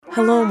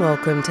Hello and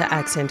welcome to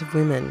Accent of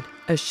Women,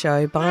 a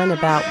show by and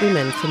about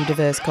women from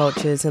diverse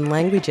cultures and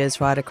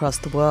languages right across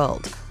the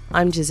world.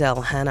 I'm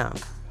Giselle Hanna.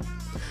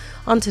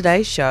 On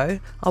today's show,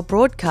 I'll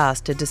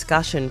broadcast a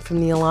discussion from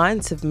the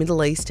Alliance of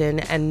Middle Eastern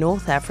and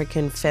North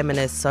African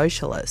Feminist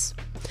Socialists.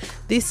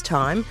 This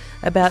time,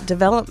 about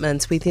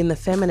developments within the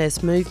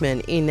feminist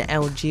movement in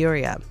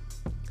Algeria.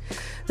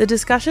 The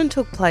discussion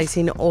took place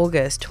in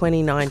August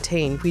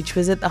 2019, which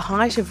was at the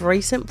height of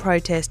recent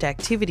protest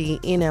activity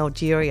in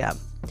Algeria.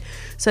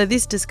 So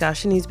this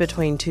discussion is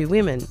between two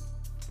women.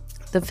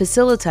 The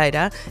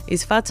facilitator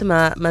is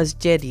Fatima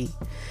Masjedi.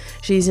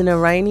 She's an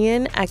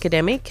Iranian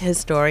academic,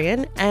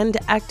 historian and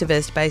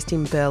activist based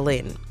in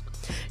Berlin.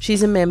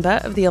 She's a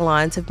member of the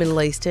Alliance of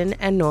Middle Eastern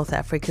and North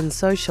African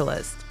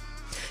Socialists.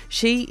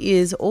 She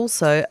is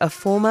also a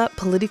former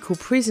political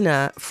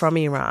prisoner from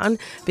Iran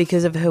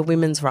because of her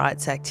women's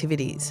rights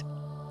activities.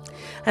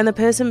 And the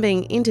person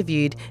being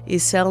interviewed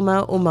is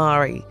Selma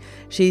Oumari.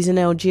 She's an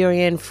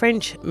Algerian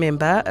French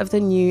member of the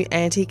New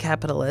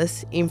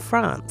Anti-Capitalists in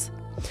France.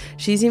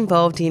 She's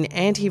involved in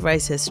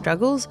anti-racist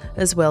struggles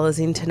as well as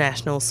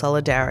international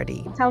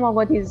solidarity. Selma,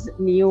 what is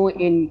new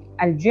in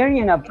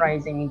Algerian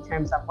uprising in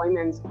terms of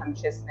women's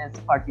consciousness,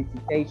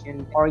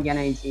 participation,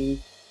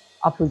 organizing,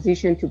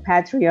 opposition to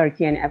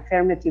patriarchy and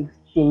affirmative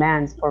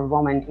demands for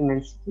women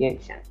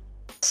emancipation?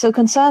 So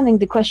concerning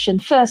the question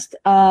first,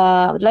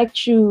 I would like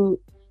to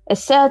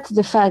assert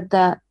the fact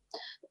that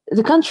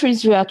the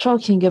countries we are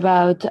talking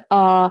about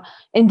are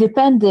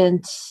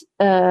independent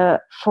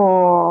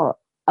for,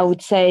 I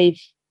would say,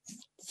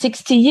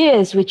 60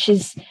 years, which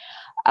is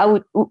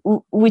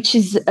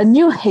a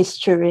new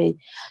history.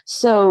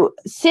 So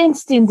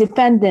since the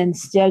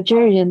independence, the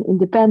Algerian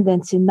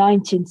independence in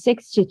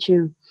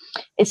 1962,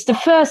 it's the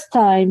first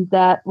time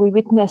that we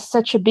witnessed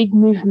such a big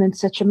movement,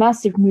 such a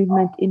massive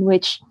movement in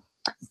which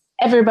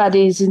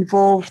everybody is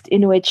involved,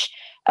 in which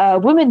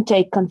women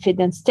take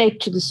confidence, take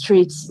to the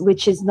streets,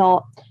 which is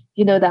not,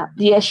 that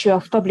the issue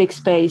of public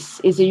space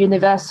is a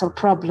universal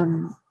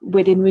problem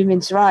within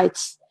women's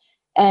rights.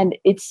 And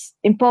it's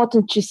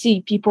important to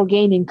see people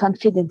gaining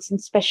confidence, and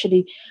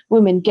especially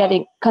women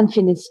getting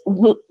confidence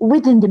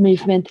within the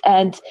movement.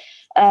 And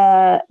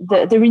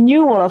the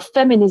renewal of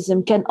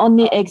feminism can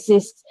only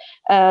exist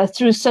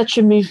through such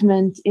a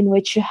movement in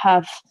which you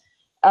have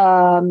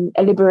a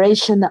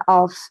liberation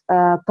of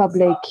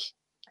public,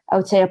 I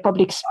would say, a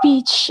public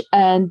speech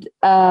and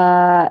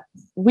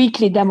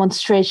weekly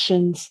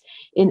demonstrations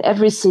in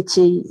every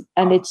city.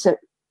 And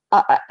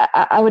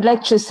I would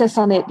like to assess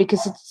on it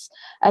because it's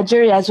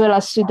Algeria as well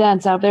as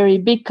Sudan are very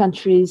big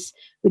countries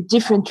with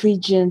different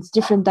regions,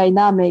 different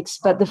dynamics.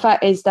 But the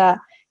fact is that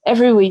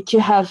every week you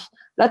have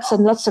lots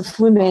and lots of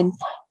women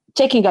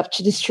taking up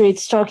to the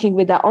streets, talking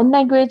with their own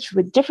language,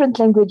 with different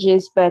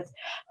languages, but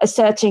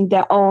asserting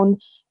their own,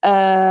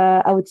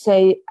 I would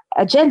say,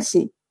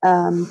 agency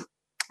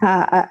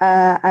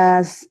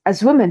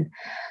as women.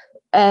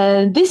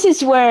 And this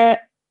is where,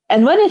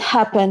 and when it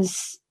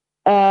happens,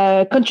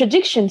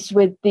 contradictions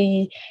with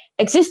the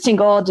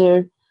existing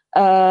order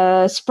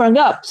sprung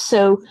up.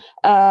 So,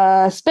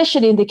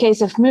 especially in the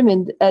case of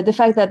women, the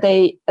fact that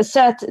they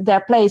assert their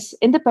place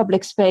in the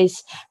public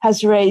space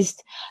has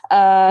raised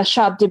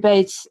sharp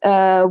debates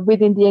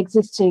within the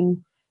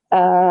existing,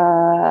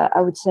 I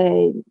would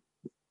say,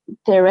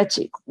 the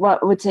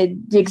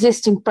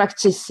existing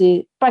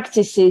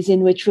practices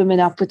in which women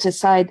are put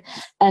aside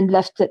and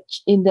left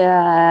in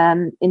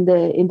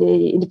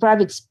the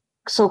private,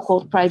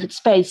 so-called private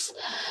space.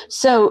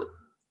 So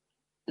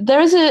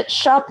there is a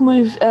sharp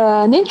move,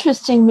 an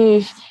interesting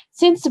move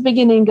since the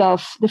beginning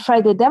of the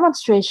Friday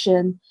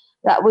demonstration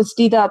that was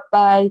led up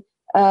by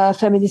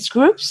feminist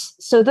groups.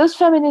 So those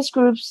feminist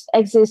groups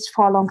exist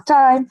for a long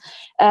time.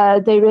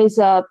 They raise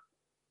up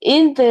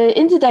in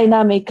the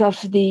dynamic of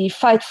the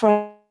fight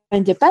for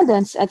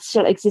independence and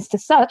still exist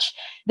as such.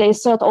 They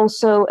assert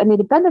also an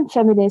independent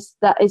feminist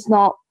that is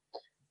not,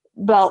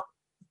 well,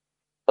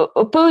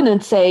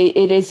 opponents say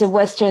it is a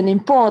Western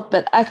import,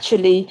 but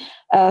actually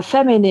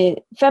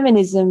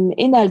feminism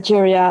in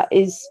Algeria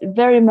is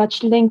very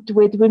much linked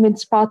with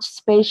women's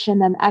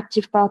participation and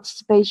active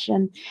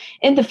participation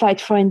in the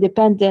fight for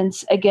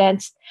independence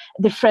against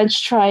the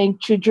French trying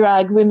to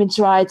drag women's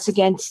rights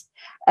against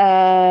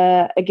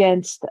I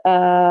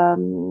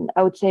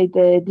would say,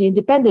 the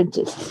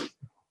independentists.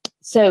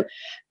 So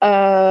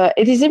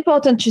it is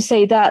important to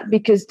say that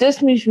because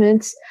those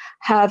movements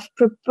have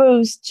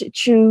proposed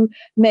to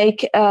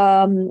make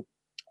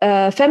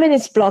a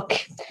feminist bloc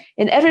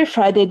in every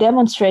Friday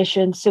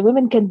demonstration so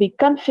women can be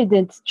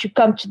confident to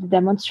come to the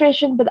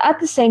demonstration, but at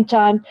the same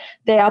time,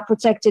 they are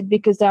protected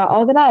because they are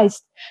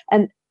organized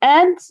and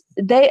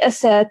they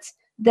assert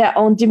their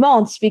own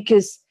demands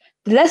because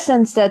the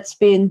lessons that's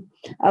been,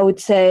 I would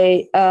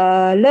say,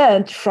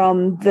 learned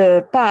from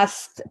the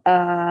past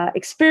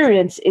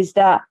experience is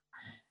that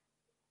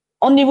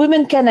only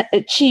women can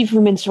achieve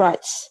women's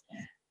rights.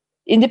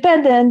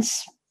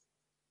 Independence,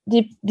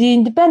 the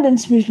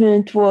independence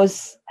movement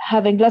was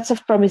having lots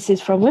of promises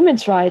from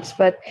women's rights,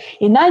 but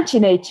in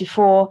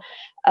 1984,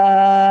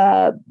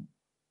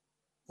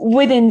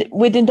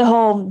 within the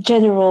whole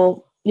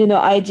general,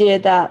 idea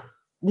that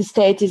the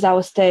state is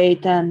our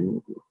state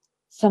and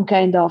some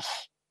kind of,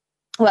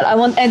 well, I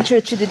won't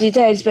enter to the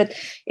details, but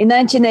in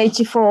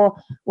 1984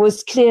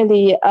 was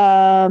clearly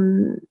a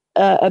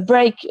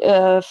break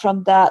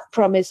from that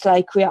promise,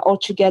 like we are all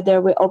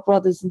together, we're all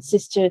brothers and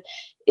sisters,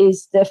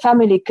 is the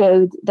family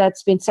code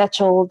that's been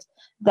settled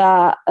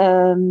that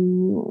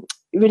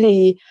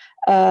really,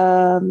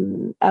 I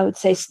would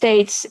say,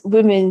 states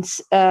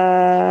women's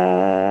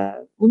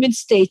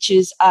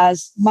status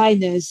as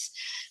minors,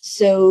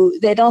 so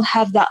they don't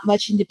have that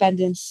much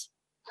independence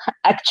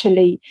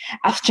actually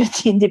after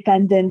the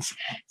independence.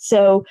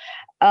 So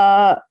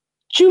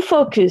two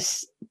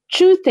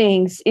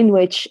things in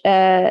which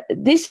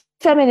this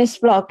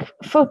feminist bloc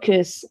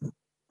focus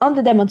on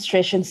the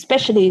demonstration,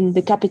 especially in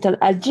the capital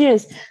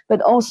Algiers,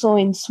 but also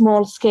in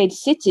small-scale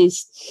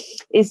cities,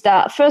 is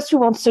that first we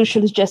want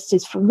social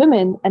justice for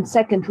women, and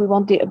second we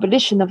want the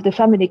abolition of the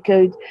family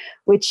code,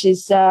 which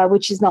is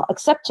not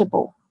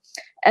acceptable.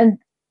 And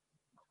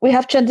we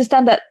have to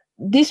understand that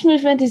this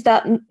movement is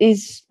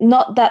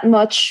not that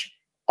much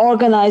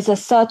organized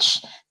as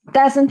such,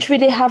 doesn't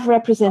really have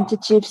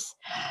representatives.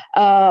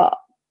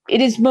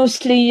 It is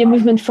mostly a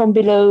movement from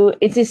below.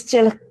 It is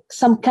still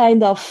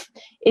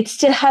it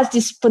still has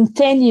this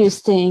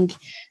spontaneous thing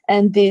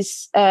and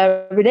this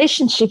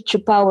relationship to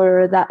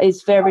power that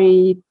is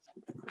very,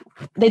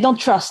 they don't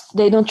trust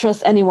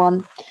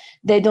anyone.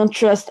 They don't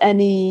trust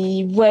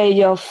any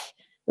way of,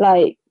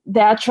 like,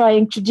 they are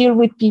trying to deal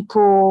with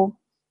people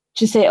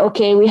to say,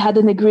 okay, we had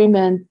an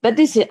agreement, but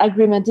this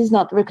agreement is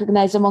not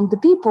recognized among the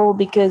people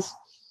because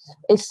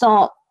it's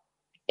not,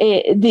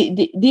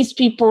 these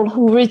people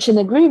who reach an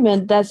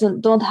agreement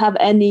don't have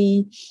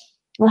any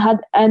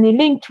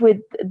link with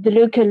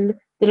the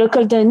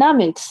local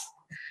dynamics.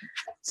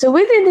 So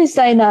within this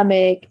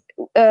dynamic,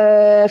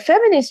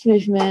 feminist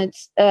movement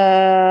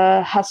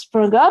has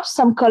sprung up.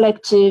 Some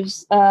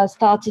collectives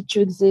started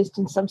to exist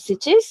in some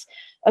cities.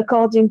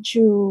 According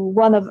to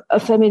one of a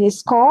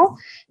feminist core,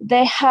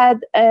 they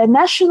had a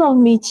national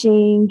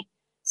meeting.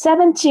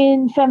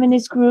 17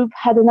 feminist group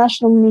had a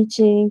national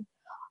meeting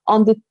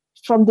from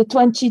the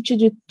 20 to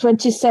the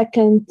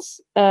 22nd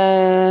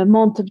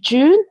month of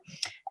June,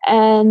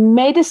 and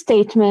made a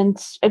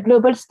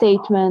global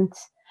statement,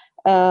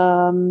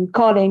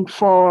 calling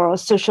for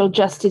social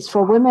justice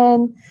for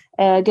women,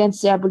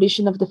 against the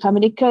abolition of the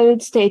family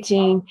code,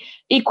 stating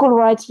equal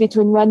rights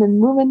between men and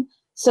women.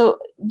 So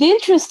the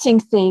interesting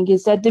thing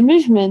is that the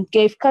movement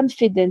gave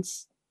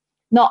confidence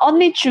not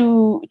only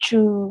to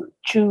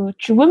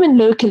women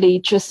locally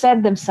to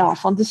assert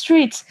themselves on the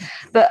streets,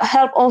 but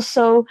help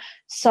also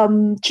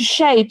to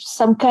shape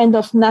some kind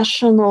of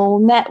national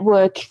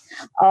network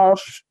of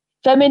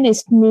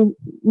feminist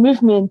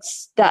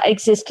movements that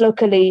exist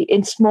locally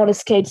in smaller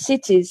scale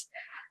cities.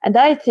 And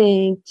I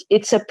think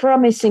it's a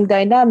promising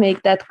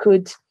dynamic that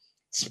could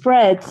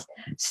spread.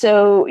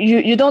 So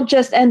you don't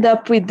just end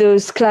up with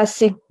this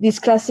classic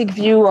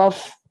view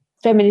of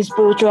feminist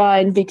bourgeois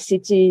in big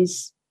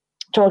cities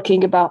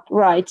talking about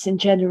rights in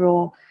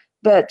general,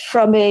 but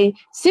from a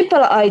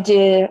simple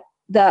idea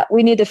that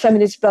we need a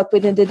feminist bloc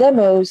within the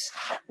demos,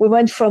 we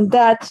went from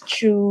that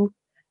to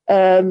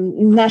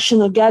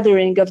national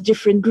gathering of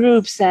different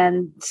groups,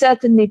 and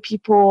certainly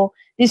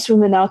these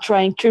women are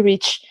trying to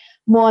reach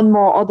more and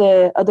more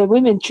other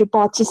women to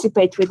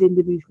participate within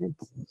the movement.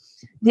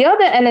 The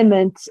other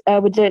element I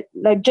would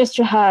like just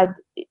to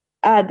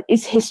add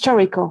is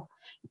historical.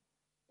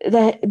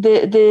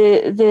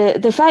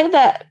 The fact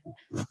that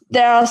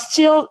there are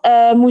still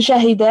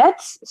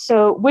mujahidat,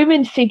 so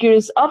women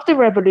figures of the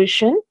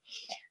revolution,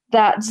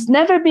 that's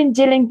never been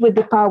dealing with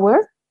the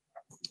power,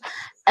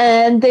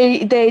 and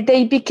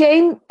they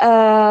became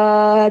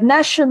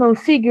national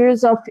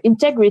figures of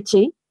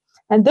integrity,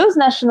 and those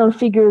national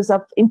figures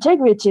of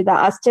integrity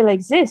that still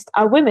exist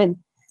are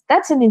women.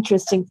 That's an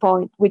interesting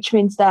point, which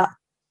means that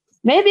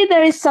maybe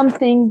there is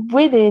something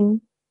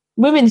within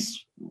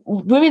women's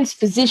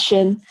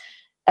position,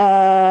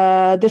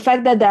 the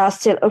fact that they are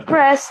still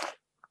oppressed.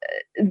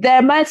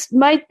 There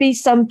might be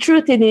some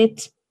truth in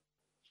it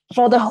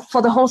for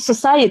the whole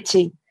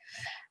society.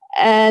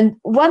 And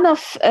one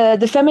of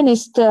the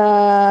feminist,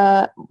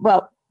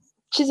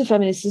 she's a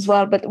feminist as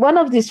well, but one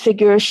of these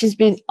figures, she's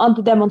been on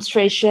the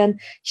demonstration,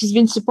 she's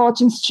been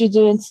supporting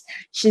students,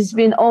 she's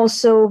been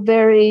also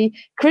very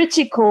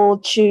critical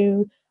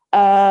to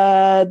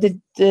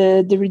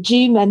the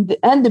regime and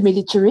the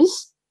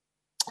militaries.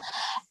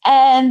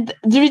 And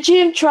the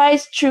regime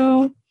tries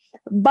to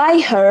buy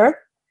her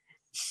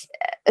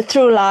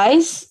through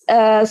lies.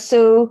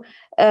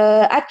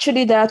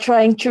 Actually, they are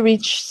trying to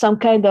reach some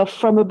kind of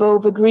from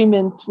above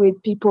agreement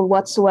with people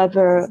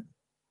whatsoever,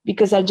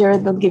 because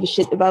Algerians don't give a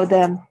shit about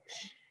them.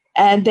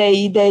 And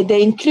they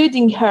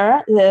included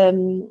her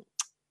in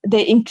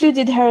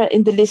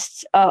the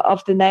list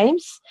of the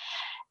names.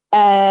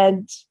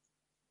 And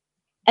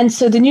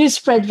so the news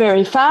spread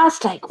very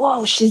fast, like,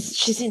 whoa,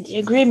 she's in the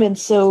agreement,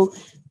 so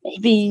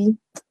maybe,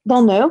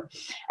 don't know.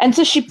 And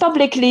so she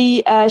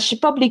publicly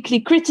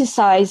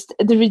criticized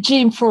the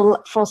regime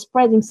for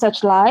spreading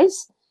such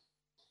lies.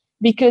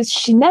 because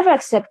she never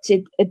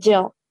accepted a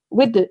deal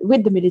with the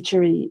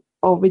military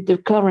or with the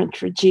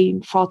current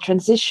regime for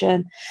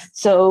transition.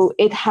 So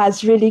it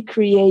has really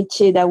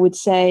created, I would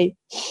say,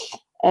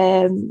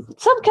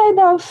 some kind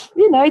of,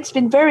 it's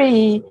been a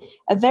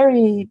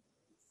very,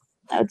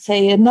 I would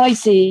say, a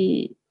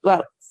noisy,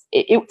 well,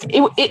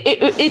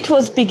 it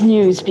was big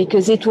news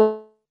because it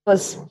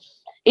was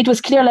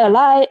clearly a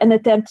lie, an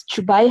attempt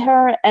to buy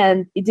her,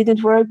 and it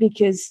didn't work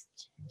because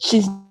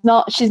she's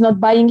not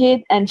buying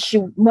it, and she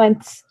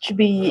wants to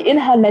be, in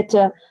her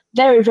letter,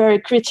 very, very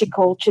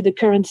critical to the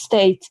current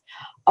state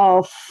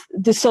of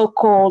the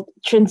so-called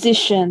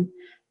transition.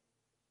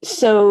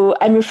 So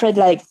I'm afraid,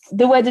 like,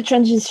 the way the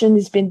transition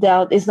is being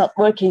dealt is not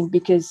working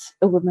because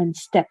a woman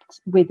stepped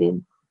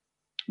within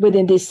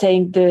this,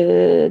 saying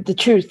the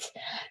truth.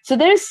 So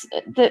there's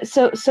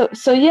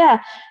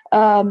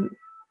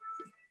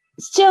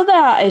still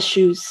there are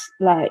issues,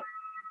 like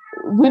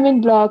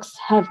women blogs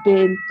have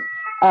been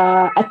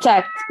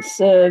attacked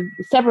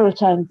several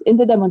times in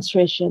the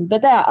demonstration,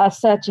 but they are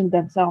asserting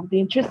themselves. The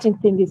interesting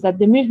thing is that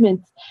the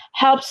movement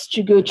helps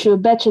to go to a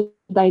better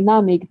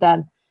dynamic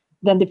than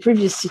the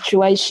previous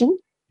situation.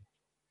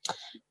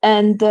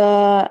 And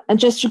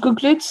just to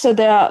conclude, so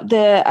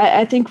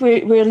I think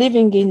we're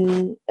living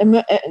in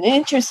an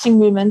interesting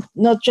moment,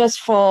 not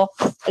just for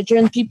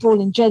Algerian people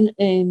in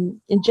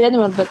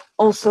general, but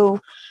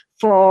also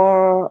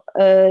for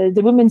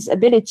the women's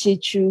ability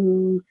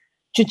to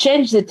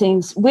change the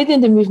things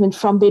within the movement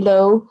from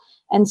below,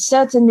 and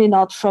certainly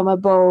not from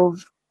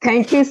above.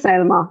 Thank you,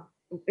 Selma.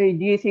 Do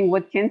you think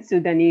what can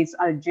Sudanese,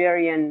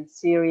 Algerian,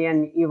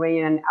 Syrian,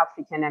 Iranian,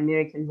 African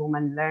American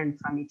women learn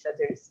from each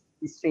other's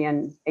history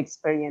and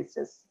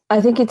experiences? I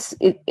think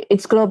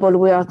it's global.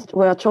 We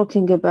are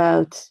talking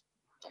about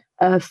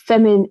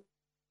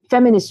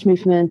feminist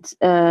movement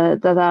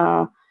that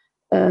are,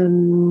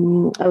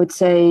 I would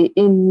say,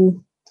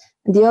 in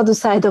the other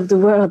side of the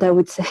world, I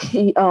would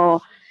say,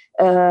 or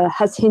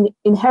has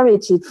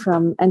inherited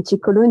from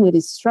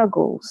anti-colonialist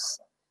struggles.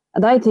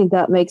 And I think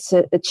that makes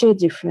a sheer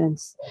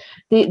difference.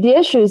 The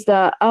issue is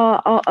that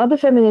are other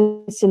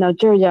feminists in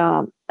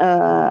Algeria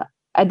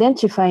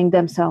identifying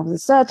themselves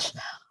as such?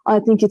 I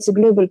think it's a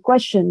global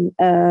question.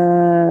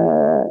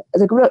 The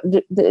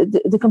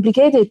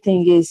complicated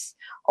thing is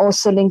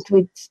also linked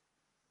with,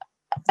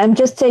 I'm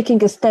just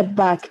taking a step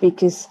back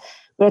because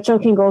we're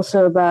talking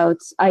also about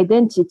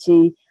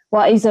identity.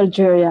 What is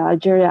Algeria?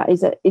 Algeria,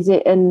 is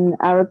it an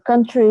Arab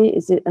country?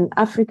 Is it an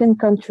African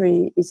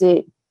country? Is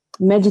it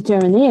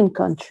Mediterranean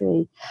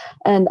country?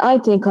 And I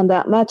think on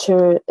that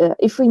matter,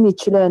 if we need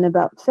to learn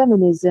about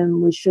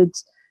feminism, we should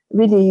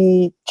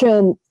really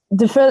turn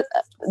the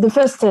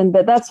first turn,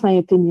 but that's my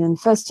opinion,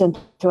 first turn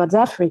towards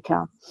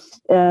Africa.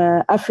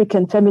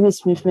 African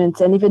feminist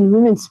movements and even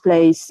women's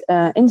place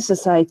in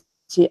society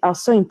are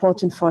so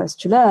important for us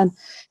to learn,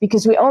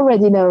 because we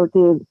already know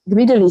the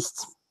Middle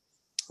East.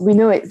 We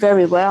know it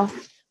very well.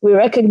 We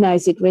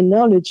recognize it, we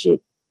acknowledge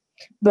it,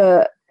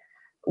 but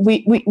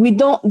we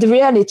don't. The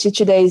reality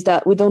today is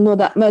that we don't know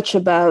that much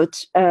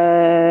about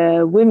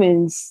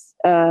women's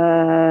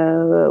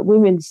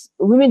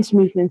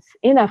movements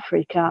in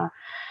Africa,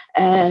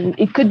 and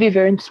it could be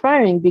very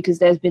inspiring because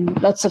there's been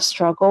lots of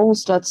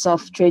struggles, lots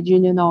of trade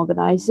union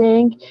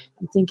organizing.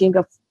 I'm thinking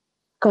of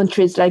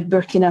countries like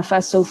Burkina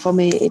Faso. For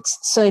me, it's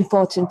so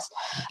important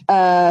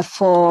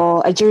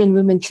for Algerian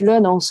women to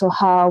learn also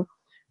how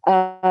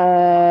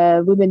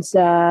women's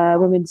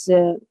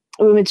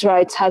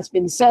rights has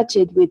been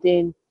asserted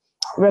within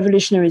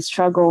revolutionary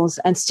struggles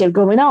and still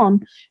going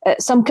on.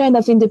 Some kind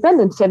of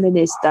independent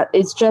feminist that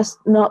is just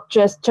not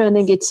just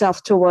turning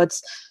itself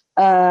towards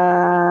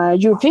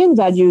European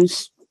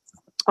values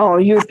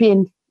or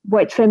European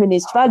white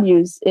feminist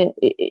values.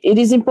 It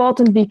is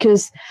important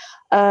because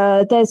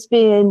there's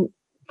been,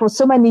 for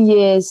so many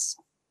years,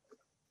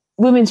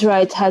 women's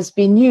rights has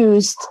been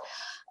used,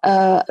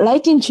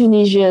 like in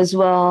Tunisia as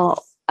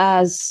well,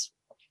 as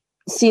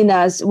seen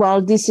as,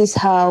 well, this is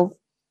how,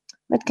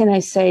 what can I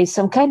say,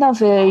 some kind of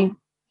the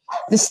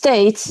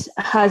state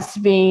has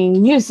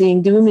been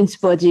using the women's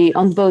body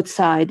on both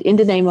sides in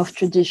the name of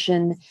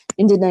tradition,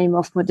 in the name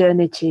of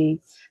modernity.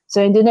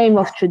 So in the name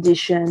of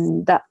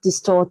tradition, that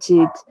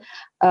distorted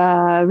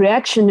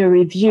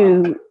reactionary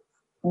view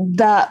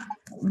that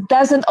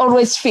doesn't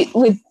always fit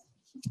with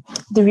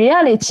the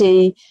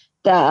reality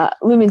that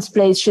women's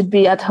place should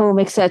be at home,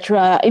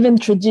 etc. Even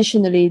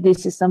traditionally,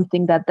 this is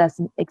something that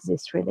doesn't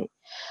exist really.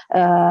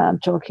 I'm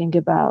talking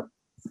about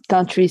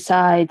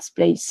countrysides,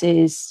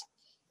 places,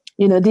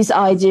 this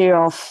idea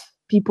of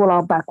people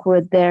are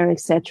backward there,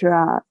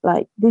 etc.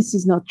 Like, this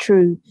is not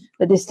true,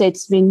 but the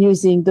state's been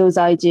using those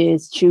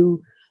ideas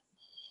to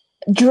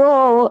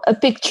draw a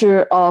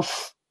picture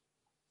of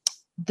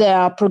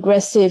their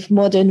progressive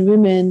modern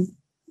women,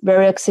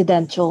 very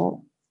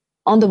occidental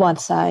on the one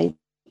side,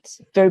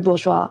 very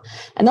bourgeois,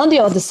 and on the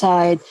other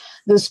side,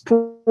 those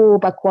poor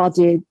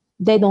backwarded,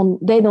 they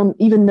don't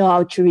even know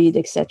how to read,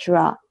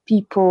 etc.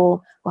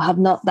 People who have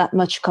not that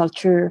much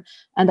culture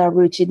and are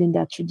rooted in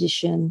that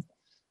tradition.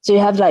 So you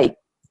have like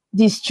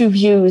these two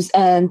views,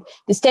 and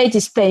the state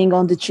is playing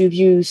on the two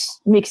views,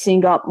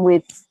 mixing up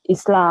with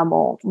Islam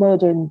or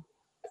modern,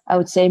 I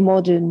would say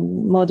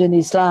modern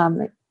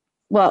Islam.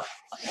 Well,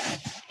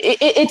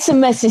 it's a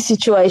messy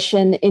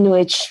situation in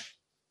which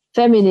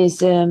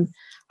feminism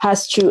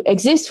has to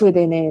exist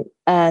within it,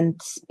 and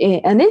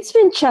it's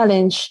been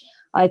challenged,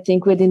 I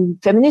think, within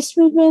feminist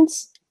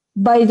movements.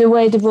 By the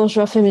way, the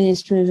bourgeois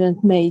feminist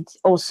movement made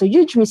also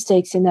huge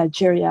mistakes in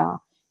Algeria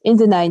in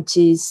the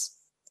 90s,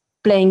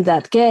 playing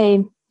that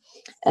game,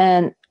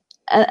 and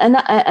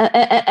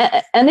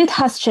it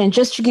has changed.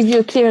 Just to give you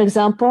a clear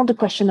example, the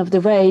question of the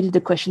veil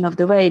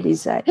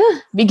is a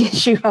big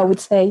issue, I would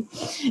say,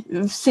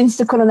 since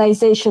the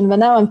colonization. But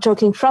now I'm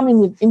talking from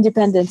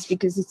independence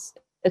because it's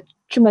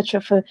too much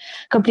of a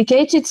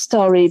complicated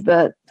story.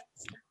 But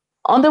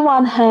on the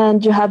one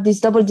hand, you have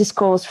this double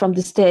discourse from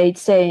the state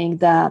saying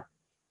that,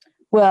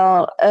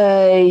 well,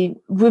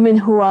 women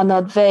who are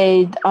not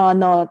veiled are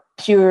not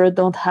pure,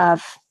 don't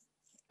have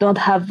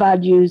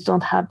values,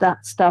 don't have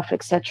that stuff,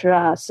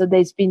 etc. So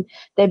they've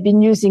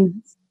been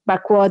using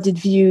backwarded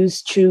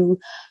views to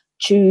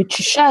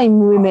shame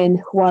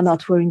women who are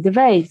not wearing the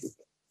veil.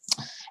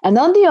 And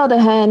on the other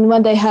hand,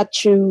 when they had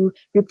to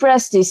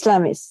repress the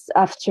Islamists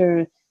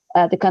after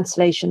the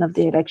cancellation of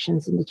the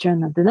elections in the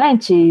turn of the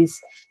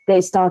 90s, they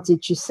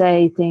started to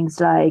say things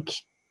like,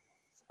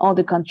 on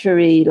the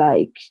contrary,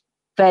 like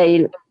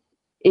veil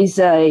is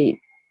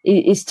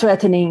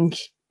threatening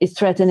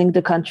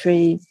the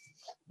country.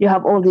 You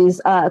have all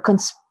these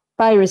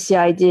conspiracy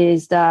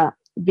ideas that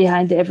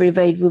behind every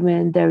veiled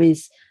woman there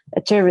is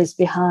a terrorist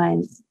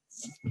behind.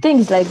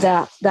 Things like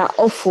that are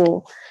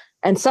awful.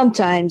 And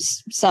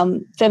sometimes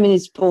some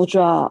feminist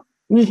bourgeois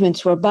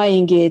movements were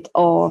buying it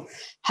or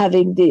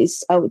having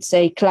this, I would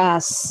say,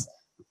 class.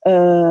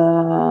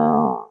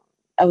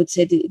 I would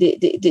say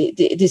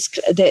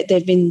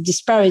they've been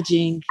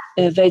disparaging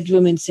veiled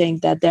women, saying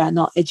that they are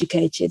not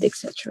educated,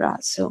 etc.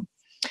 So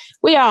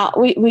we are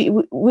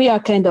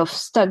kind of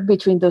stuck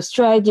between those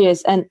two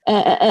ideas, and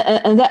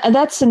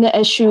that's an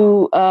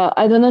issue.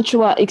 I don't know to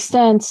what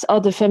extent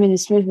other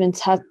feminist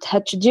movements had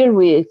to deal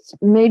with.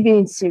 Maybe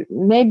it's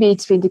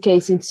been the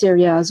case in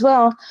Syria as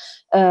well.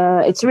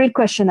 It's a real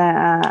question.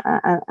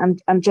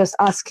 I'm just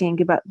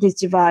asking about this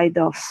divide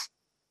of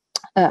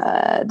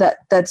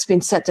that's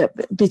been set up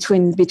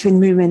between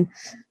women.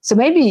 So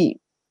maybe,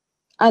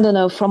 I don't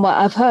know, from what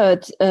I've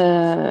heard,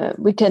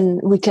 we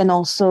can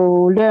also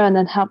learn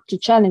and help to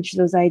challenge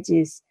those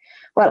ideas.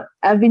 Well,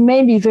 I've been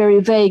maybe very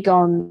vague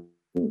on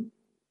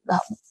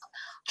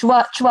to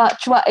what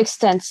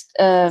extent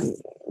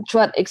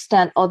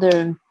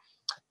other,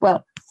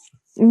 well,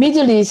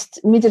 Middle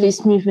East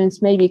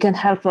movements maybe can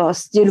help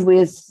us deal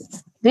with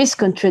this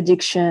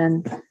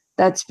contradiction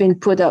that's been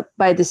put up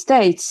by the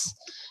states.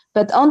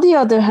 But on the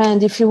other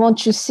hand, if you want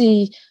to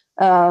see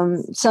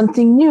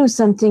something new,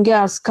 something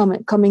else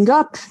coming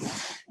up,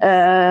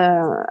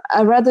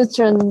 I'm rather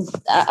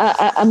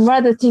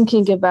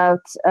thinking about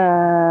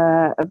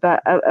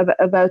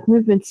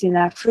movements in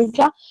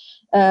Africa.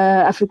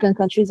 African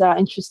countries are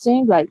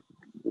interesting, like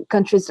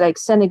countries like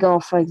Senegal,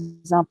 for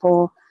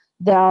example.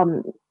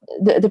 The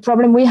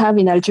problem we have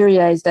in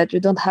Algeria is that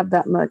we don't have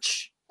that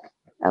much.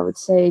 I would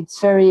say it's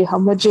very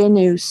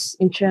homogeneous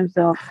in terms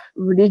of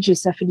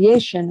religious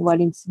affiliation,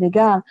 while in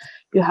Senegal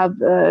you have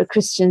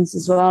Christians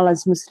as well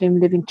as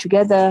Muslims living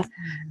together.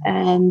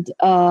 And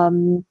I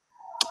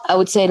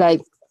would say,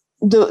 like,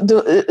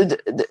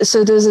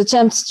 so those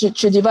attempts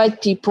to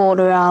divide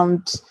people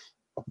around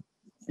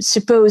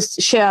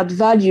supposed shared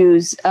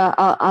values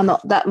are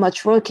not that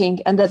much working.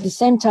 And at the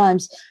same time,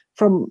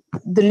 from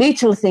the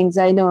little things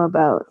I know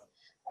about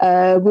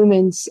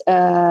women's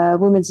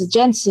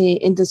agency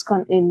in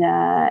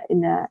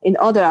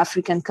other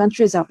African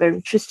countries are very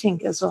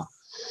interesting as well.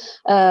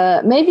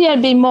 Maybe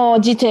I'll be more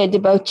detailed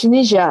about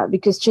Tunisia,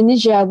 because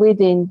Tunisia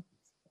within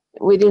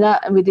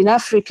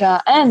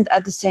Africa and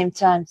at the same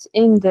time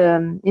in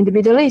the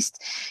Middle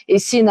East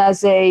is seen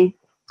as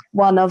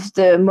one of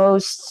the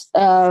most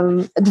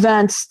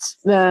advanced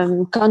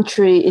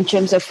country in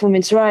terms of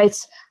women's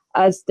rights,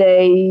 as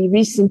they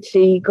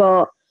recently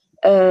got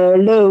a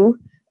law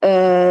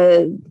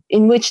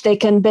in which they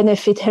can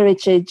benefit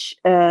heritage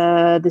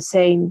the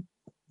same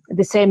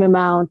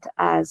amount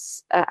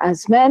as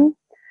men.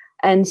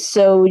 And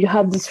so you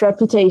have this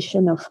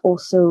reputation of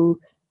also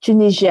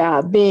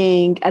Tunisia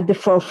being at the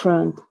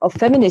forefront of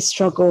feminist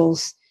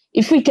struggles.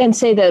 If we can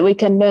say that we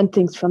can learn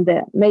things from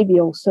there, maybe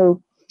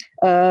also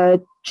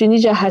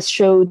Tunisia has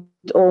showed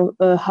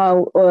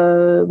how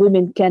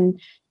women can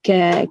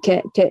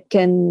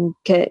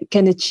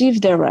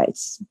achieve their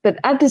rights. But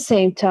at the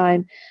same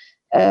time,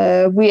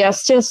 we are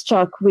still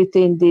stuck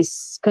within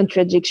this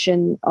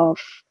contradiction of,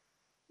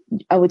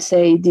 I would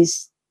say,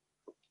 these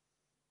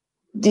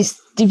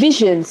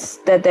divisions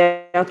that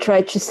they are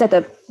trying to set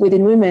up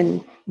within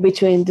women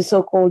between the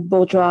so-called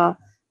bourgeois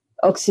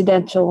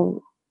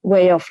Occidental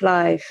way of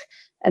life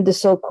and the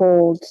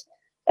so-called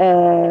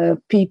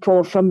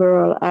people from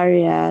rural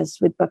areas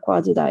with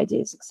backwarded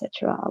ideas,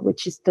 etc.,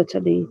 which is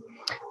totally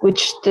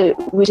which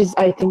is,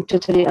 I think,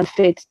 totally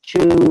unfit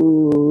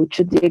to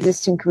the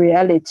existing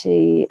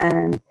reality,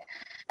 and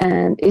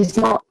is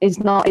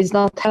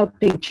not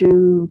helping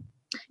to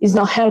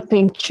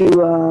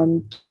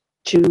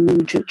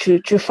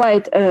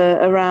fight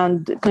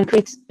around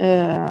concrete,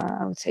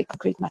 I would say,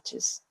 concrete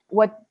matters.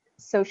 What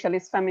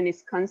socialist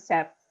feminist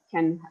concept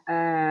can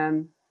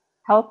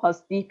help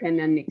us deepen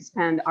and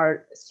expand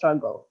our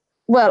struggle?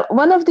 Well,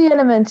 one of the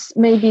elements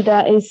maybe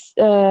that is,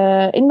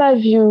 in my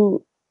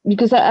view,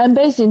 because I'm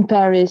based in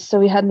Paris, so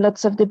we had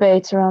lots of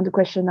debates around the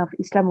question of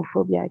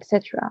Islamophobia,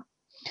 etc.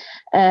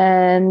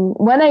 And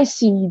when I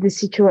see the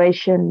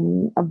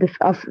situation of the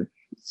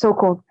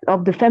so-called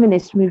of the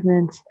feminist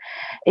movement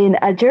in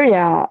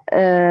Algeria,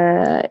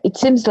 it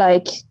seems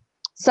like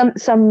some,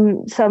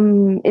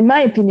 in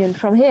my opinion,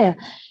 from here,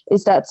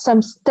 is that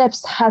some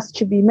steps has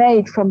to be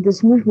made from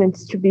this movement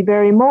to be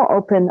very more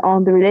open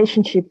on the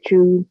relationship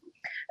to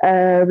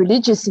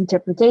religious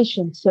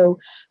interpretation. So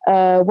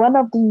one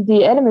of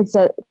the elements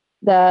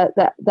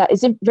that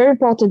is very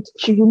important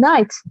to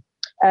unite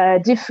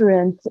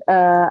different,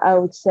 I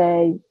would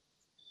say,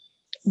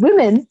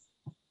 women,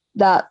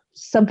 that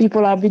some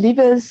people are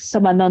believers,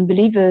 some are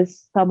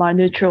non-believers, some are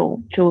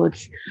neutral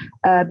towards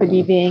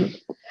believing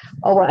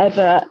or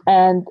whatever.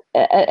 And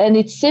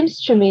it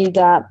seems to me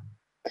that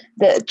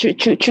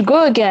to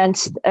go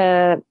against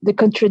the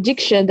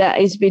contradiction that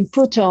is being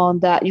put on,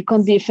 that you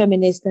can't be a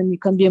feminist and you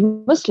can't be a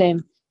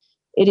Muslim,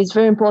 it is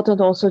very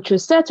important also to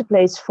set a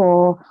place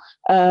for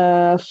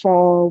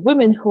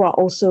women who are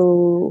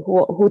also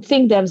who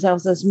think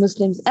themselves as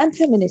Muslims and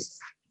feminists.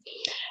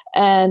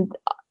 And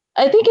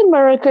I think in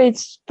Morocco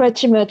it's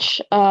pretty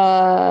much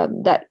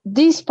that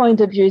this point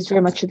of view is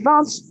very much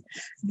advanced.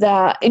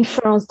 That in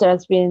France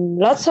there's been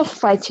lots of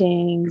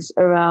fightings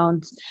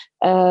around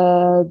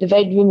the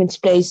veiled women's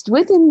place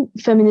within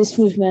feminist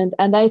movement,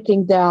 and I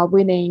think they are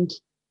winning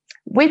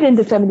within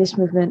the feminist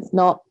movement,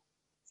 not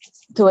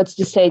towards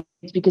the state,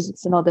 because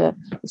it's another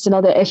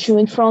issue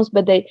in France.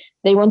 But they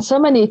want so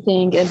many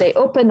things, and they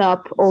open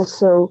up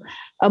also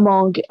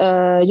among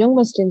young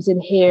Muslims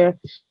in here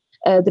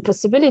the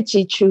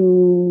possibility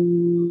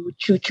to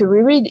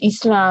reread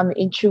Islam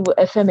into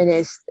a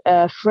feminist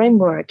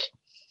framework.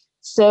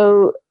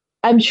 So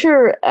I'm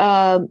sure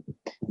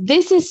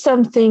this is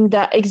something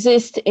that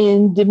exists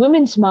in the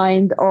women's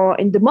mind or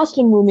in the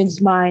Muslim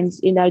women's minds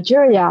in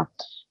Algeria.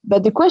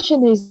 But the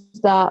question is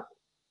that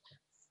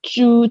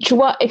to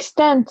what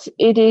extent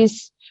it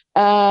is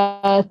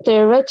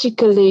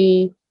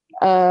theoretically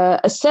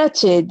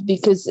asserted,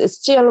 because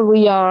still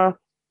we are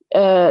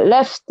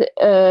left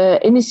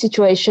in a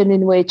situation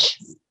in which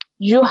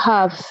you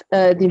have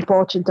the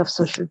importance of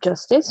social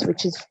justice,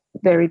 which is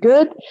very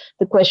good,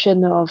 the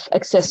question of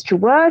access to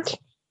work,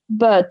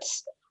 but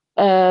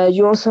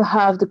you also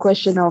have the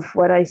question of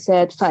what I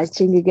said,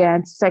 fighting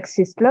against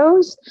sexist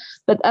laws.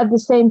 But at the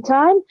same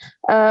time,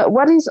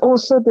 what is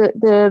also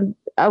the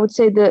I would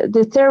say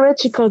the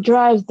theoretical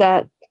drive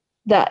that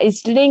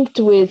is linked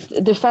with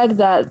the fact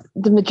that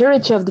the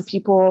majority of the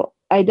people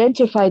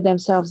identify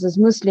themselves as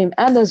Muslim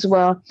and as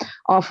well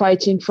are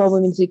fighting for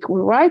women's equal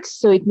rights.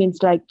 So it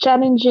means like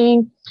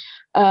challenging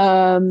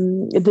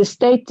the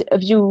state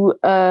view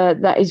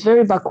that is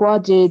very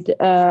backwarded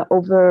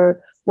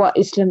over what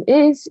Islam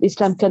is.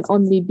 Islam can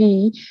only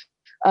be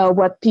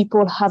what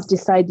people have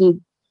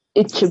decided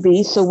it to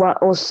be. So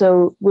what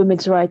also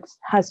women's rights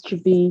has to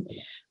be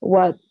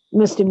what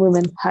Muslim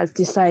women has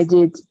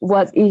decided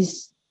what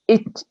is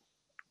it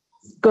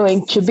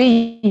going to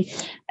be.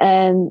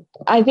 And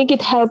I think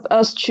it helped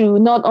us to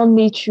not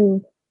only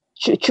to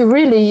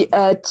really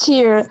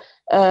tear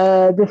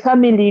the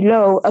family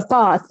law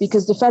apart,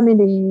 because the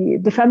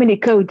family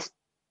code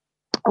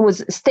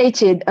was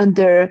stated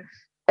under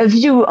a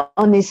view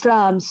on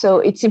Islam. So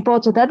it's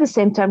important at the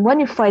same time, when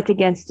you fight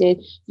against it,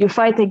 you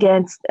fight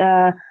against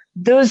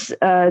those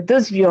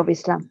views of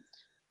Islam.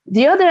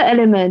 The other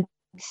element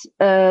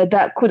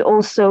that could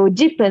also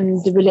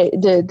deepen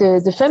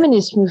the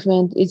feminist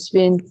movement,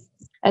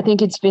 I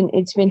think it's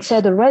been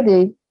said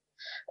already.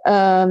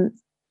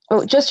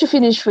 Just to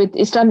finish with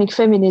Islamic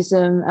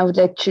feminism, I would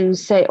like to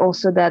say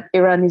also that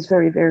Iran is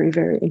very, very,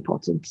 very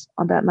important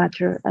on that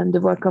matter. And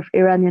the work of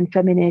Iranian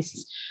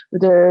feminists,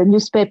 with a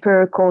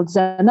newspaper called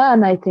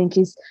Zanan, I think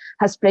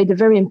has played a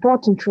very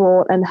important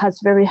role and has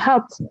very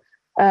helped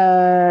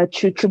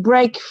to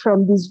break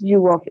from this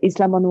view of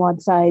Islam on one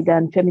side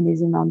and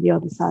feminism on the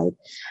other side.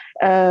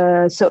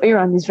 So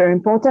Iran is very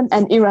important,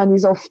 and Iran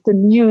is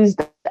often used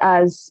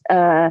as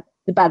the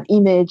bad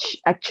image,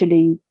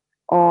 actually,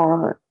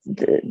 or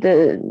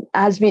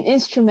has been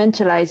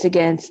instrumentalized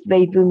against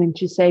veiled women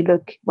to say,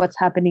 look, what's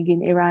happening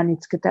in Iran,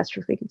 it's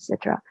catastrophic,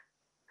 etc.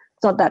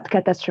 It's not that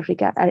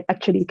catastrophic.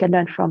 Actually, you can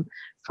learn from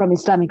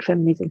Islamic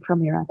feminism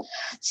from Iran.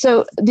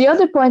 So the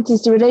other point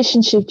is the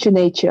relationship to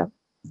nature.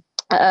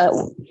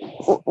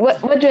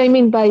 What do I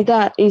mean by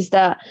that is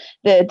that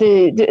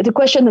the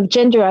question of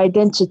gender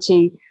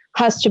identity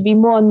has to be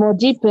more and more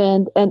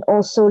deepened and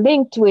also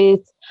linked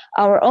with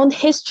our own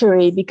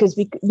history, because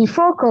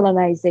before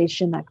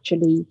colonization,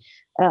 actually,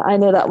 I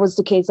know that was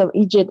the case of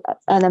Egypt,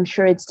 and I'm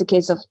sure it's the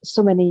case of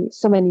so many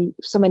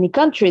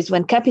countries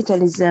when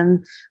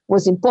capitalism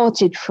was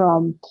imported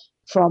from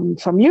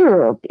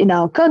Europe in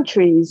our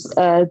countries.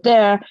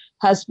 There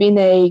has been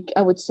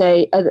I would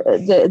say,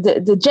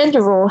 the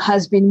gender role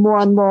has been more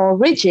and more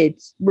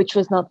rigid, which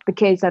was not the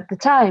case at the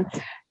time.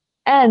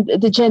 And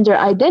the gender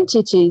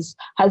identities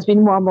has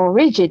been more and more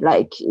rigid.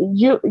 Like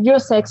your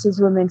sex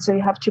is women, so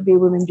you have to be a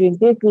woman doing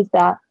this,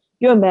 that.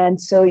 You're a man,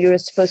 so you're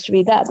supposed to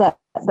be that.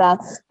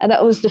 And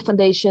that was the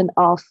foundation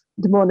of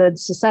the modern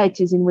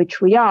societies in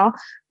which we are,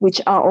 which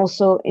are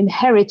also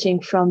inheriting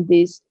from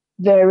this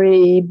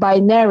very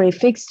binary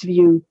fixed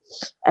view.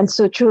 And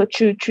so to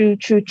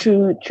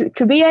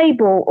be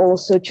able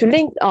also to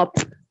link up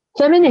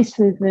feminist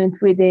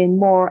movement within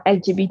more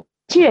LGBT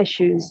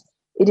issues,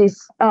 it is,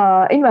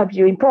 in my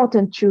view,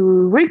 important to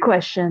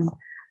re-question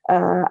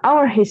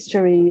our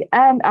history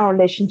and our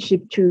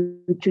relationship to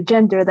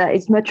gender that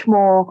is much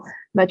more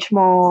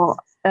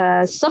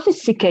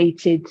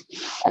sophisticated.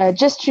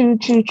 Just to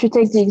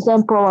take the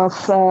example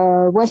of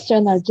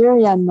Western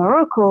Algeria and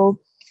Morocco,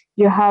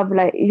 you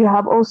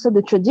have also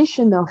the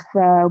tradition of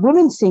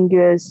women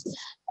singers,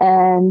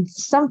 and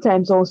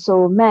sometimes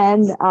also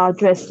men are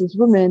dressed as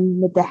women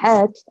with the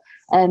hat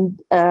and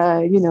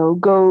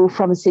go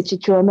from a city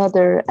to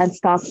another and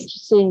start to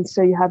sing.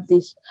 So you have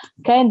this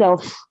kind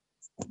of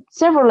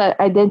several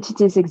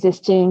identities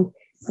existing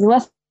in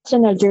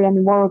Western Algeria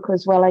and Morocco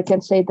as well. I can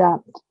say that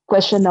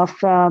question of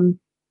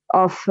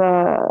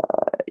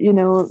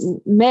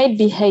male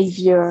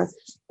behavior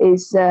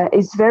is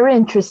very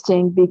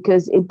interesting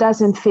because it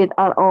doesn't fit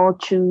at all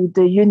to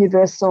the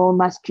universal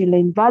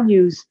masculine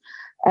values,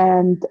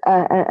 and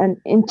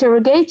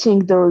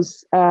interrogating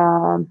those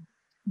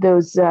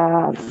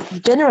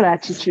general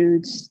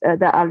attitudes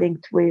that are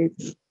linked with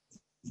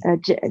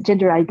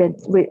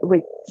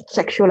with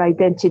sexual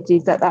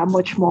identities that are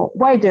much more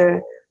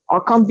wider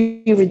or can't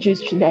be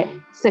reduced to that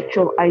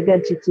sexual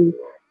identity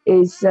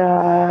is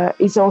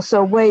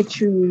also a way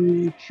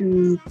to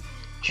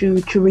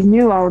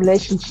renew our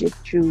relationship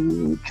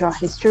to our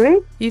history.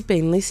 You've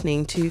been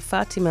listening to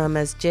Fatima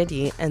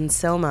Masjedi and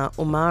Selma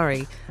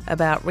Omari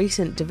about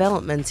recent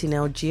developments in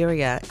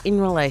Algeria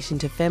in relation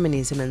to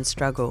feminism and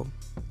struggle.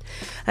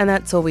 And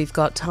that's all we've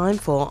got time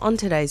for on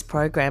today's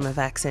program of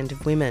Accent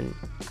of Women.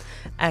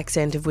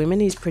 Accent of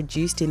Women is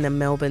produced in the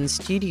Melbourne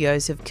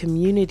studios of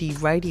Community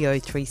Radio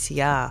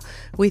 3CR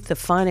with the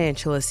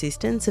financial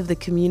assistance of the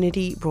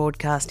Community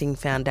Broadcasting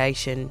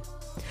Foundation.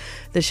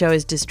 The show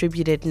is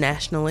distributed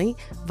nationally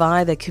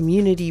via the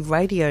Community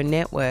Radio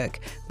Network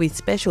with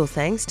special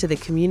thanks to the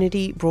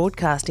Community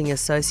Broadcasting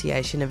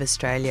Association of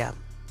Australia.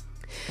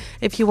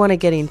 If you want to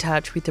get in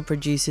touch with the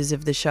producers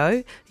of the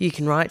show, you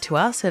can write to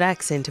us at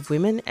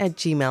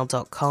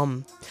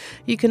accentofwomen@gmail.com.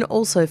 You can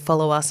also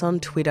follow us on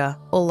Twitter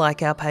or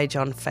like our page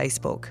on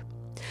Facebook.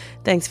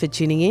 Thanks for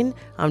tuning in.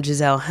 I'm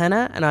Giselle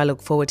Hanna and I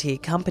look forward to your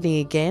company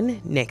again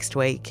next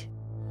week.